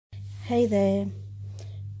Hey there,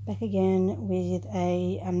 back again with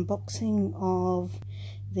a unboxing of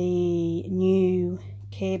the new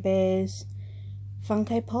Care Bears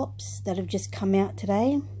Funko Pops that have just come out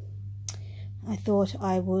today. I thought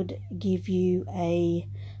I would give you a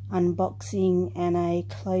unboxing and a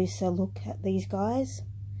closer look at these guys.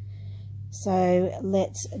 So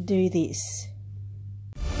let's do this.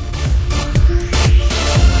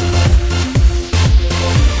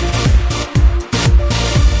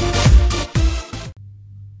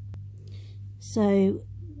 So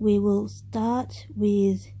we will start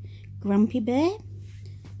with Grumpy Bear,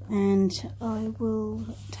 and I will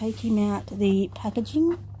take him out the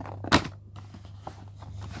packaging.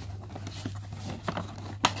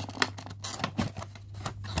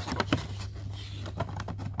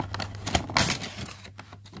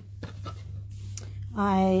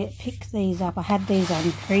 I picked these up. I had these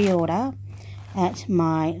on pre-order at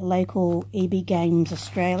my local EB Games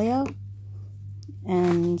Australia,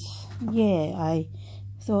 and yeah, I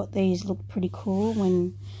thought these looked pretty cool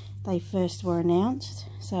when they first were announced,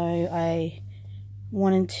 so I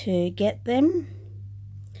wanted to get them.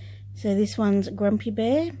 So this one's Grumpy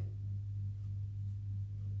Bear.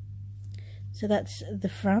 So that's the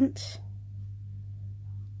front.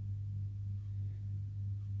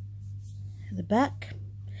 The back,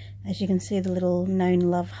 as you can see, the little known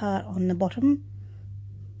love heart on the bottom.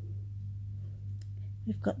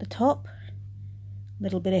 We've got the top,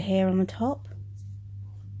 little bit of hair on the top,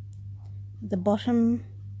 the bottom,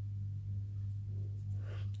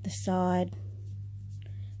 the side,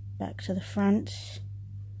 back to the front.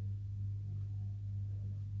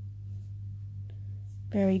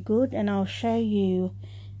 Very good. And I'll show you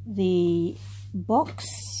the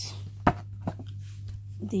box,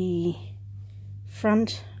 the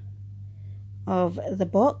front of the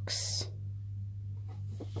box,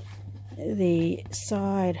 the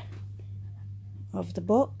side of the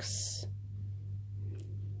box,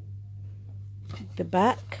 the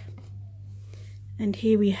back, and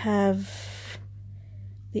here we have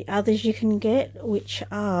the others you can get, which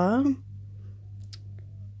are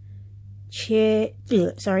Cheer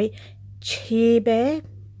Bear,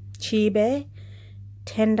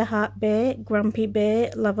 Tender Heart Bear, Grumpy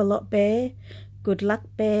Bear, Love a Lot Bear, Good Luck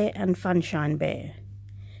Bear, and Funshine Bear.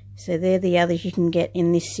 So they're the others you can get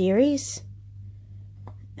in this series.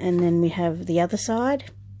 And then we have the other side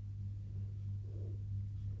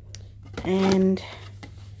and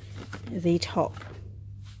the top.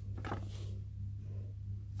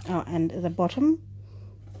 Oh, and the bottom.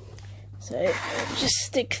 So I'll just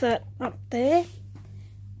stick that up there.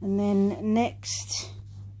 And then next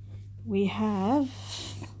we have,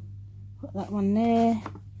 put that one there,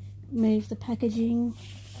 move the packaging.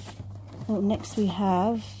 Oh, next we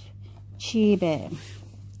have Cheer Bear.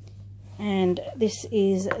 And this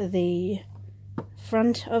is the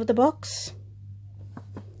front of the box,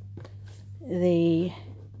 the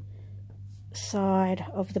side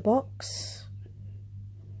of the box,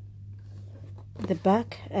 the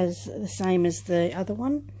back as the same as the other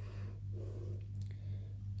one,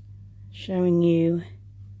 showing you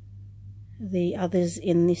the others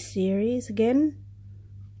in this series again.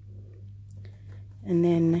 And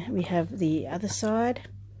then we have the other side.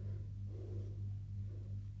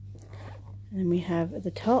 And we have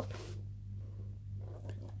the top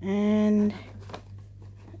and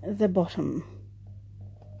the bottom.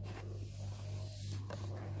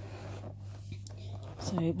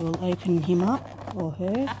 So we'll open him up, or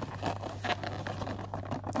her.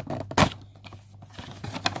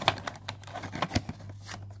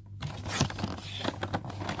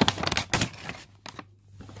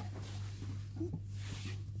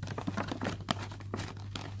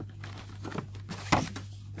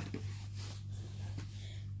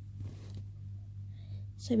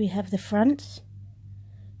 So we have the front.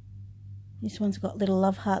 This one's got little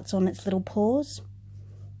love hearts on its little paws,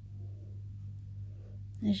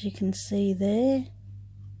 as you can see there,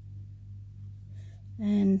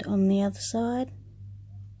 and on the other side.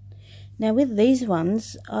 Now with these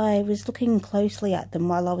ones, I was looking closely at them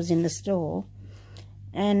while I was in the store,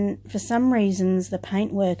 and for some reasons the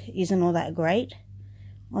paintwork isn't all that great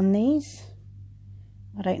on these.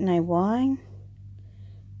 I don't know why,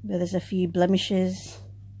 but there's a few blemishes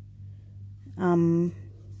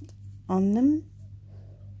on them,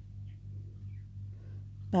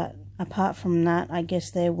 but apart from that, I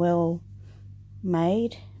guess they're well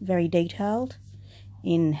made, very detailed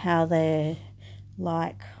in how they're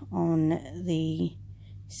like on the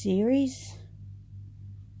series.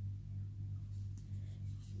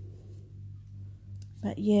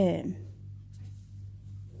 But yeah,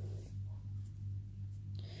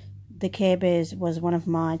 the Care Bears was one of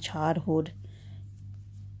my childhood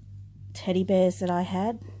teddy bears that I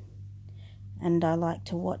had, and I like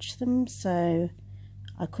to watch them, so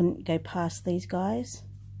I couldn't go past these guys.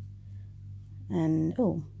 And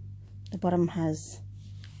oh, the bottom has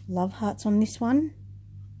love hearts on this one.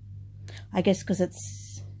 I guess because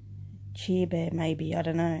it's Cheer Bear, maybe, I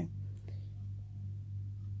don't know.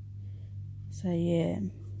 So yeah,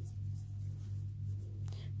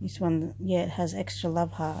 this one, yeah, it has extra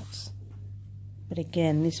love hearts, but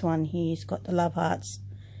again, this one here's got the love hearts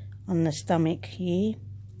on the stomach here,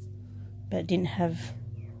 but it didn't have,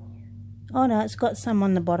 oh no, it's got some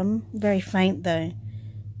on the bottom, very faint though,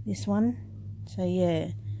 this one. So yeah,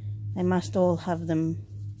 they must all have them,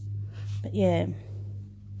 but yeah,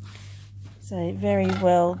 so very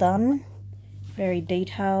well done, very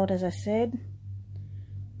detailed, as I said.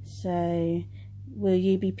 So will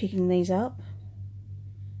you be picking these up?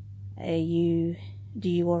 Do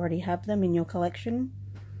you already have them in your collection?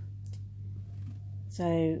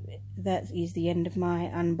 So that is the end of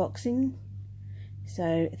my unboxing.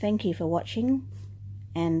 So thank you for watching,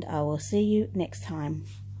 and I will see you next time.